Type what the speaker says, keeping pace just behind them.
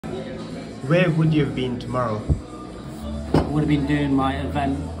where would you have been tomorrow? I would have been doing my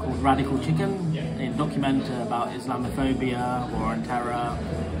event called Radical Chicken in Documenta about Islamophobia, war on terror,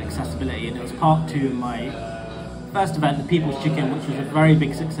 accessibility, and it was part 2 of my first event, the People's Chicken, which was a very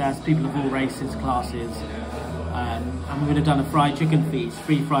big success, people of all races, classes, and we would have done a fried chicken feast,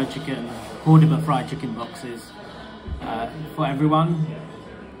 free fried chicken, portable fried chicken boxes for everyone.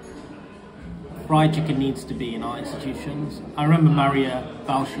 Fried chicken needs to be in our institutions. I remember Maria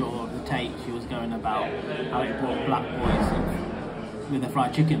Balshaw of the Tate, she was going about how it brought black boys with the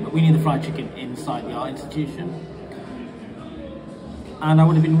fried chicken, but we need the fried chicken inside the art institution. And I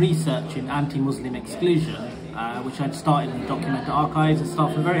would have been researching anti-Muslim exclusion, which I'd started in the Documenta archives. The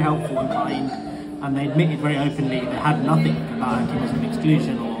staff were very helpful and kind, and they admitted very openly they had nothing about anti-Muslim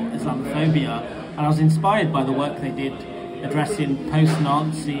exclusion or Islamophobia. And I was inspired by the work they did addressing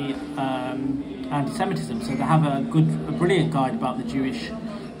post-Nazi anti-Semitism. So they have a brilliant guide about the Jewish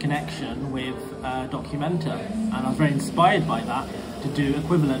connection with Documenta, and I was very inspired by that to do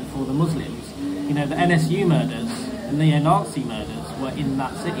equivalent for the Muslims. You know, the NSU murders, the neo-Nazi murders were in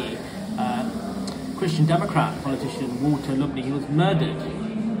that city. Christian Democrat politician Walter Lubney, he was murdered.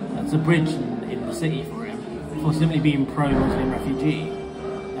 That's a bridge in the city for him, for simply being pro-Muslim refugee.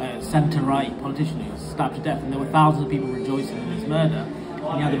 Centre-right politician who was stabbed to death, and there were thousands of people rejoicing in his murder.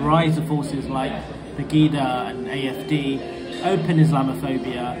 And you had the rise of forces like Pegida and AFD, open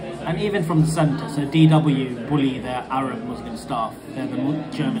Islamophobia, and even from the centre. So DW bully their Arab Muslim staff, they're the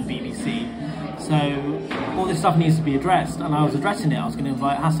German BBC. So all this stuff needs to be addressed, and I was addressing it. I was going to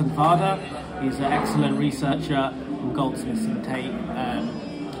invite Hassan Farda, he's an excellent researcher from Goldsmiths and Tate,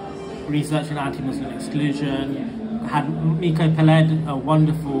 researching anti-Muslim exclusion. I had Miko Peled, a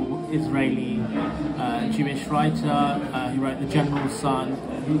wonderful Israeli Jewish writer who wrote The General's Son,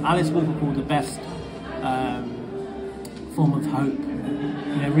 who Alice Walker called the best form of hope.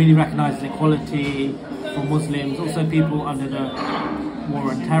 You know, really recognises equality for Muslims, also people under the war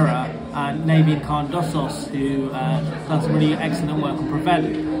on terror, and Naveen Khan Dossos, who does some really excellent work on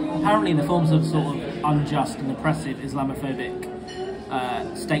prevent. Apparently the forms of sort of unjust and oppressive Islamophobic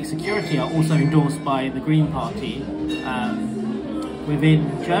state security are also endorsed by the Green Party within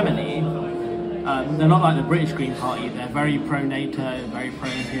Germany. They're not like the British Green Party, they're very pro-NATO, very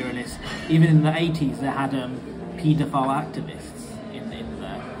pro-imperialist. Even in the 80s they had paedophile activists in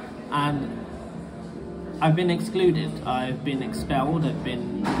there. And I've been excluded, I've been expelled, I've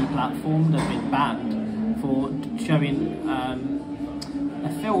been deplatformed, I've been banned for showing a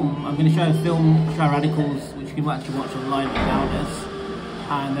film. I'm going to show a film, Show Radicals, which you can actually watch online at Loudness.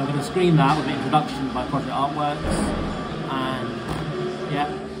 And they're going to screen that with an introduction by Project Artworks. And yeah,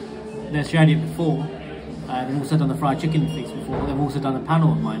 they've shown it before. They've also done the fried chicken feast before. They've also done a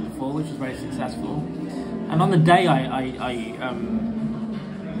panel of mine before, which was very successful. And on the day I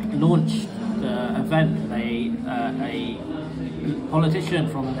launched the event, a politician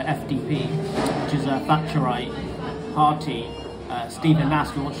from the FDP, which is a Thatcherite party, Stephen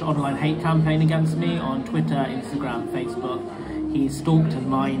Nash, launched an online hate campaign against me on Twitter, Instagram, Facebook. He stalked and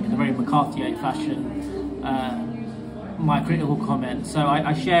mined in a very McCarthyite fashion my critical comments. So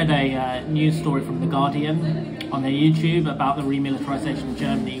I shared a news story from The Guardian on their YouTube about the remilitarisation of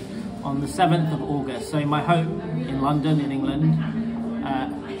Germany on the 7th of August. So in my home in London, in England,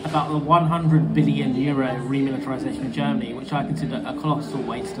 about the 100 billion euro remilitarisation of Germany, which I consider a colossal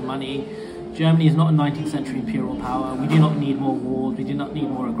waste of money. Germany is not a 19th century imperial power. We do not need more wars, we do not need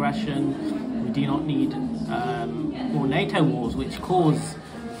more aggression, we do not need more NATO wars, which cause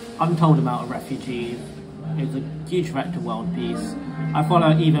untold amount of refugees. It's a huge threat to world peace. I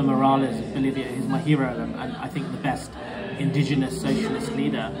follow Evo Morales of Bolivia, who's my hero, and I think the best indigenous socialist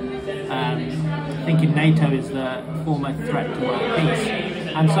leader. Thinking NATO is the foremost threat to world peace.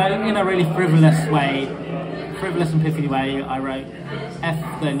 And so, in a really frivolous and pithy way, I wrote F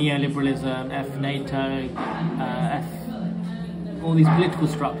the neoliberalism, F NATO, F all these political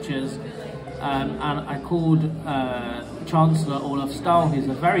structures, and I called Chancellor Olaf Stahl, who's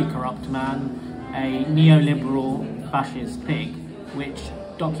a very corrupt man, a neoliberal fascist pig, which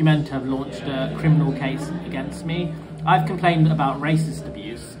Documenta have launched a criminal case against me. I've complained about racist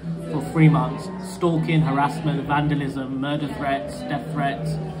abuse for 3 months, stalking, harassment, vandalism, murder threats, death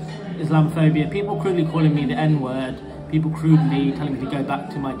threats, Islamophobia, people crudely calling me the N-word, people crudely telling me to go back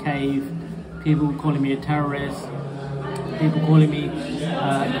to my cave, people calling me a terrorist, people calling me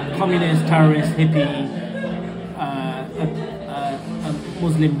communist, terrorist, hippie, a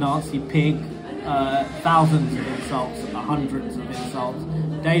Muslim Nazi pig, thousands of insults, hundreds of insults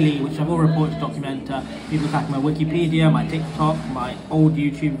daily, which I've all reported to Documenta. People attacking my Wikipedia, my TikTok, my old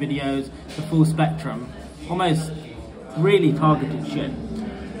YouTube videos, the full spectrum, almost really targeted shit.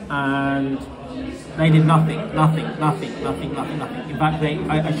 and they did nothing. In fact,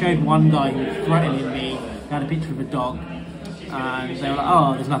 I showed one guy who was threatening me, he had a picture of a dog, and they were like,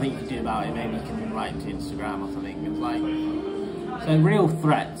 oh, there's nothing you can do about it, maybe you can write to Instagram or something. It was like, so real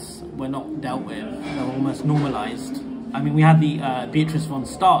threats were not dealt with, they were almost normalised. I mean, we had the Beatrice von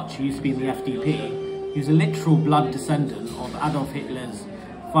Starch, who used to be in the FDP. He was a literal blood descendant of Adolf Hitler's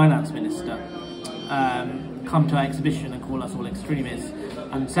finance minister. Come to our exhibition and call us all extremists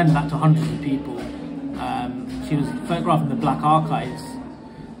and send that to hundreds of people. She was photographing the Black Archives,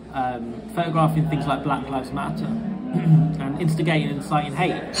 photographing things like Black Lives Matter and instigating and inciting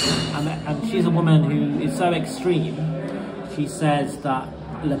hate. And she's a woman who is so extreme, she says that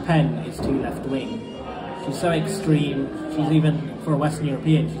Le Pen is too left-wing. She's so extreme, she's even, for a Western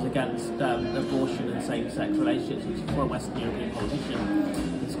European, she's against abortion and same-sex relationships, which for a Western European politician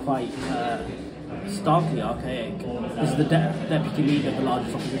is quite starkly archaic. This is the deputy leader of the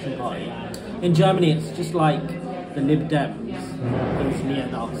largest opposition party. In Germany, it's just like the Lib Dems, these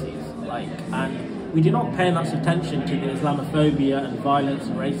neo-Nazis, and we do not pay enough attention to the Islamophobia and violence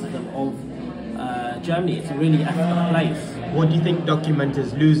and racism of Germany. It's a really ethnic place. What do you think Documenta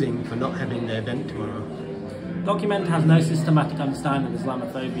is losing for not having the event tomorrow? Documenta has no systematic understanding of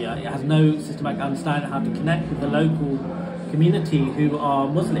Islamophobia. It has no systematic understanding of how to connect with the local community who are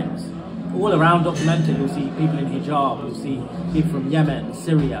Muslims. All around Documenta, you'll see people in hijab, you'll see people from Yemen,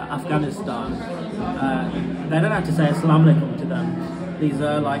 Syria, Afghanistan. They don't have to say Assalamu alaikum to them. These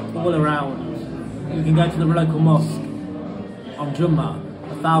are like all around. You can go to the local mosque on Jummah,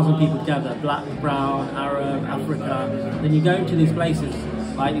 1,000 people together, black, brown, Arab, Africa. Then you go into these places,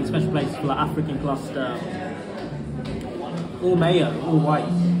 like these special places for the African cluster, all Mayo, all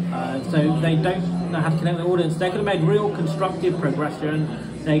white. So they don't know how to connect with the audience. They could have made real constructive progression.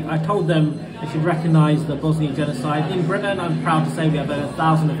 I told them they should recognise the Bosnian genocide. In Britain, I'm proud to say we have over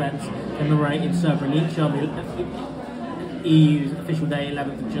 1,000 events commemorating Srebrenica on the EU's official day,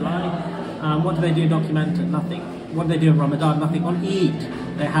 11th of July. What do they do in Documenta? Nothing. What do they do in Ramadan? Nothing. On Eid,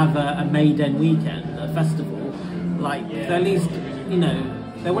 they have a Maiden weekend, a festival. So at least,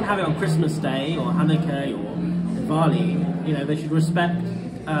 they wouldn't have it on Christmas Day or Hanukkah or Diwali. They should respect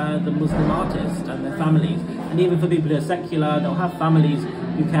the Muslim artists and their families. And even for people who are secular, they'll have families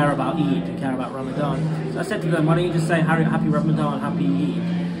who care about Eid, who care about Ramadan. So I said to them, why don't you just say Happy Ramadan, Happy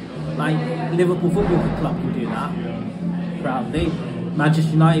Eid? Liverpool Football Club can do that, proudly.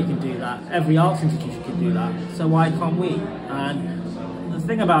 Manchester United can do that. Every arts institution can do that. So why can't we? And the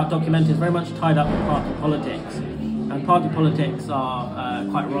thing about Documenta is very much tied up with party politics. And party politics are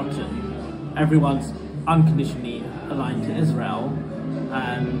quite rotten. Everyone's unconditionally aligned to Israel.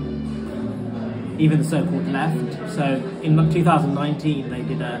 Even the so-called left. So in 2019 they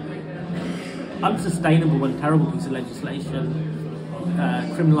did a unsustainable and terrible piece of legislation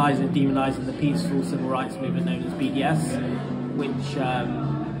criminalising and demonising the peaceful civil rights movement known as BDS, which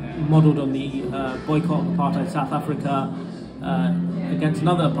modelled on the boycott of apartheid South Africa against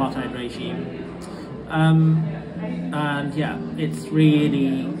another apartheid regime. And yeah, it's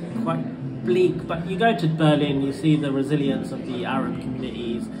really quite bleak, but you go to Berlin, you see the resilience of the Arab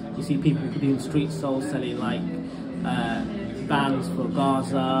communities, you see people doing street soul selling bands for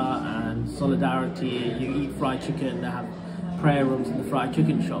Gaza and solidarity. You eat fried chicken, they have prayer rooms in the fried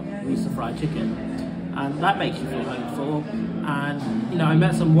chicken shop, Risa Fried Chicken, and that makes you feel hopeful. And I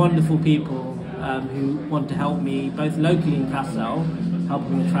met some wonderful people who want to help me, both locally in Kassel,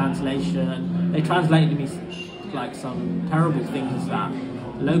 helping with translation. They translated me some terrible things that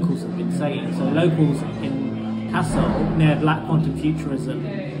locals have been saying. So locals in Kassel, near Black Quantum Futurism,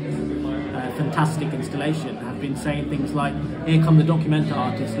 fantastic installation, have been saying things like, here come the Documenta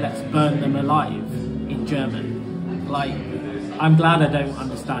artists, let's burn them alive, in German. I'm glad I don't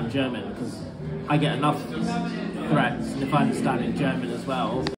understand German, because I get enough threats, and if I understand in German as well.